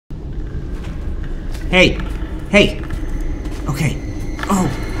Hey! Hey! Okay. Oh,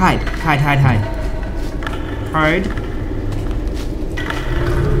 hide. Hide.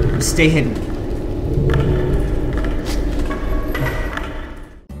 Stay hidden.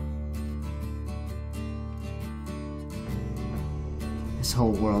 This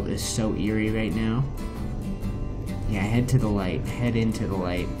whole world is so eerie right now. Yeah, head to the light. Head into the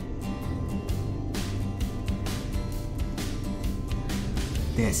light.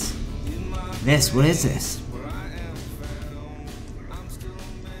 This, what is this?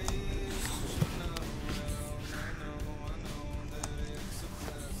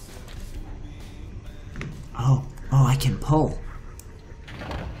 Oh, I can pull.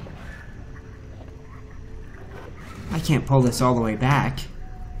 I can't pull this all the way back.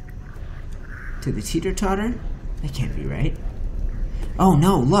 To the teeter-totter? That can't be right. Oh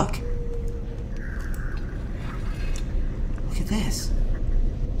no, look! Look at this.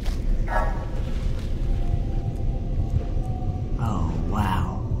 Oh,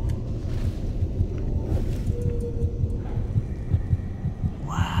 wow.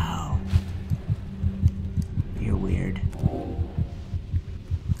 Wow. You're weird.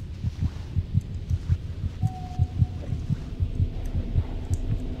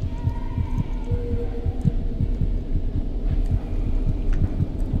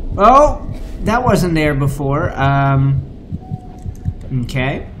 Oh, that wasn't there before.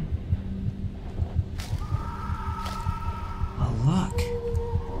 Okay. Oh, look.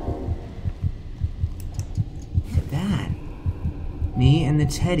 Look at that. Me and the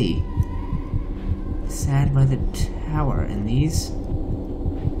teddy. Sad by the tower. And these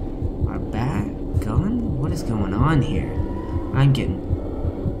are back. Gone? What is going on here? I'm getting...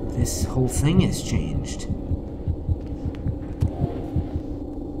 This whole thing has changed.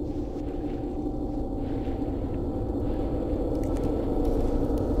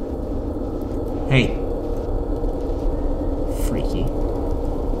 Hey. Freaky.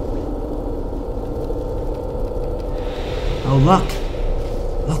 Oh, look.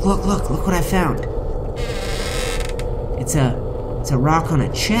 Look what I found. It's a rock on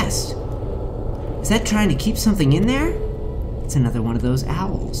a chest. Is that trying to keep something in there? It's another one of those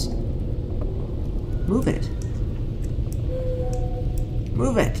owls. Move it.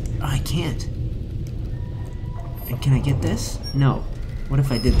 Move it. Oh, I can't. And can I get this? No. What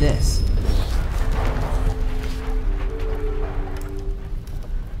if I did this?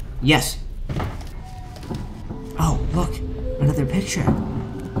 Yes. Oh, look. Another picture.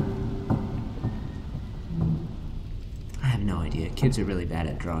 I have no idea. Kids are really bad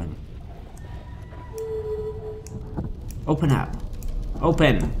at drawing. Open up.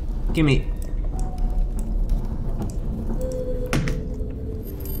 Open. Gimme.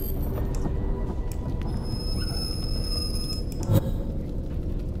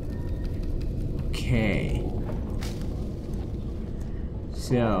 Okay.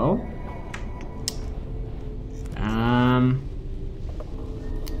 So,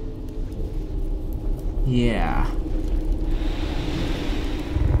 yeah.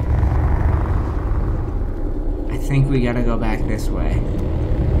 I think we gotta go back this way.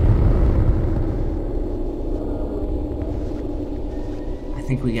 I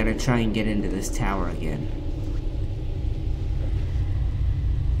think we gotta try and get into this tower again.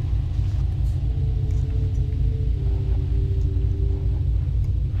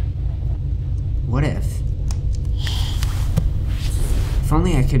 What if? If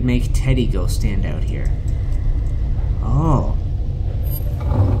only I could make Teddy go stand out here. Oh.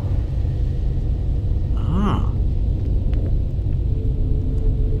 Oh.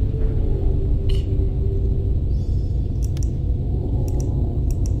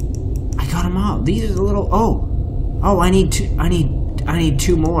 I got them all. These are the little... Oh. Oh, I need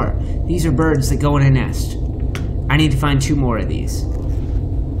two more. These are birds that go in a nest. I need to find 2 more of these.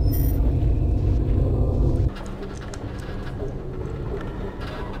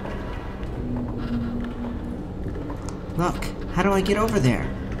 Look, how do I get over there?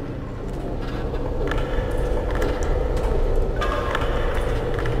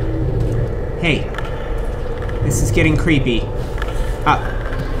 Hey, this is getting creepy. Up,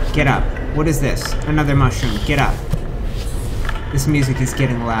 get up. What is this? Another mushroom, get up. This music is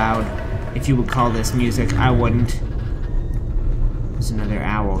getting loud. If you would call this music, I wouldn't. There's another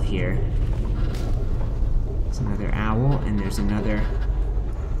owl here. There's another owl, and there's another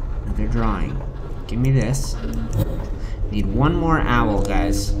drawing. Give me this. Need 1 more owl,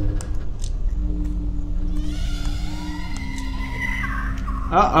 guys.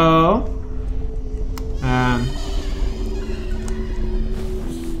 Uh-oh.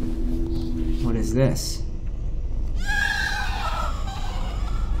 What is this?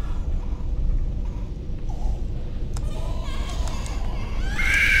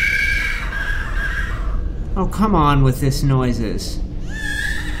 Oh, come on with this noises.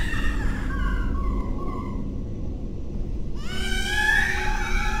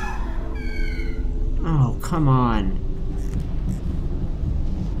 Oh, come on.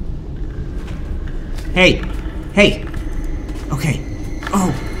 Hey! Hey! Okay.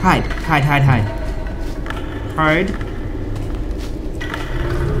 Oh, hide. Hide, hide, hide. Hide.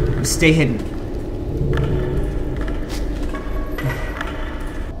 Stay hidden.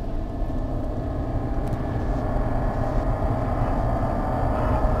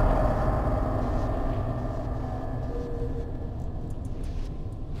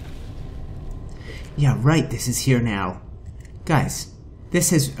 Yeah, right, this is here now. Guys,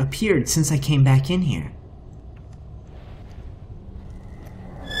 this has appeared since I came back in here.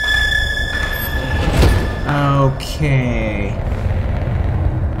 Okay.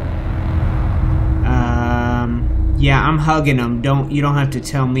 Yeah, I'm hugging him. You don't have to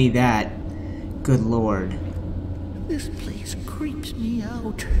tell me that. Good lord. This place creeps me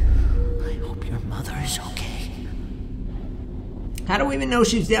out. I hope your mother is okay. How do we even know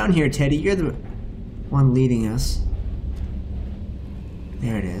she's down here, Teddy? You're the one leading us.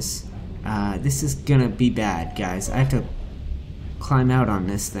 There it is. This is gonna be bad, guys. I have to climb out on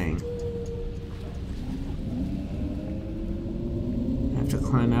this thing. I have to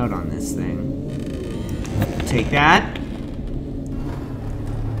climb out on this thing. Take that.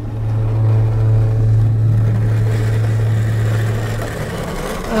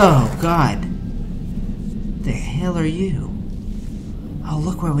 Oh, God. The hell are you? Oh,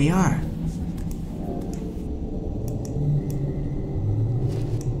 look where we are.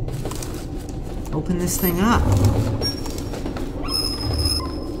 Open this thing up.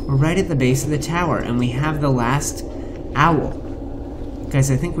 We're right at the base of the tower, and we have the last owl.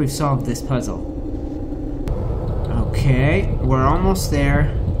 Guys, I think we've solved this puzzle. Okay, we're almost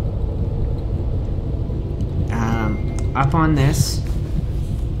there. Up on this.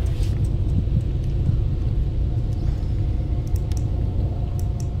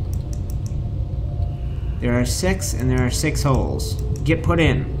 There are 6, and there are 6 holes. Get put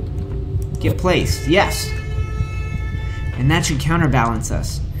in. Get placed. Yes! And that should counterbalance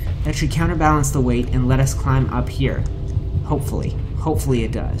us. That should counterbalance the weight and let us climb up here. Hopefully. Hopefully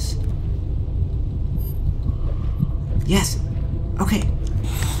it does. Yes! Okay.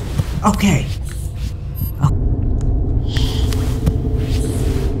 Okay!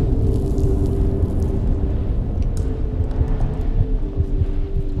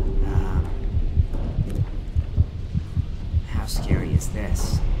 How scary is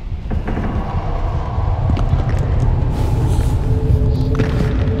this?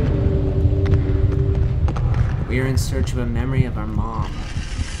 We are in search of a memory of our mom.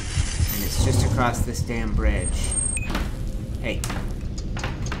 And it's just across this damn bridge. Hey.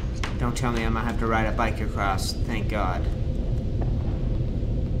 Don't tell me I'm gonna have to ride a bike across. Thank God.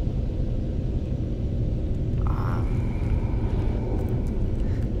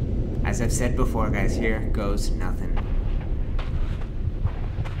 As I've said before, guys, here goes nothing.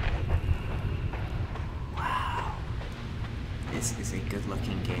 Wow. This is a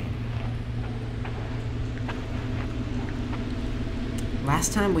good-looking game.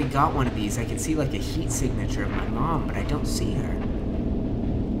 Last time we got one of these, I could see like a heat signature of my mom, but I don't see her.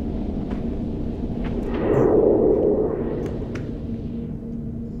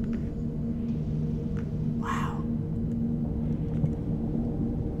 Wow.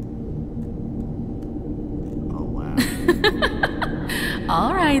 Oh, wow.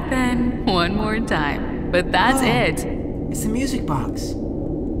 All right then, one more time. But that's it. It's the music box.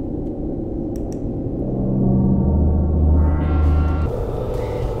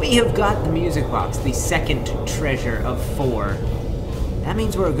 We have got the music box, the second treasure of 4. That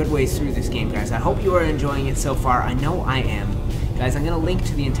means we're a good ways through this game, guys. I hope you are enjoying it so far. I know I am. Guys, I'm going to link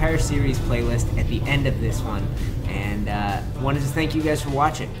to the entire series playlist at the end of this one. And wanted to thank you guys for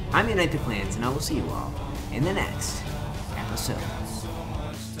watching. I'm Unite the Clans, and I will see you all in the next episode.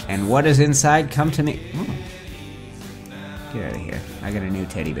 And what is inside? Come to me. Get out of here. I got a new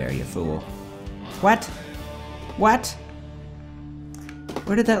teddy bear, you fool. What? What?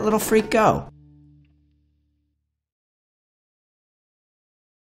 Where did that little freak go?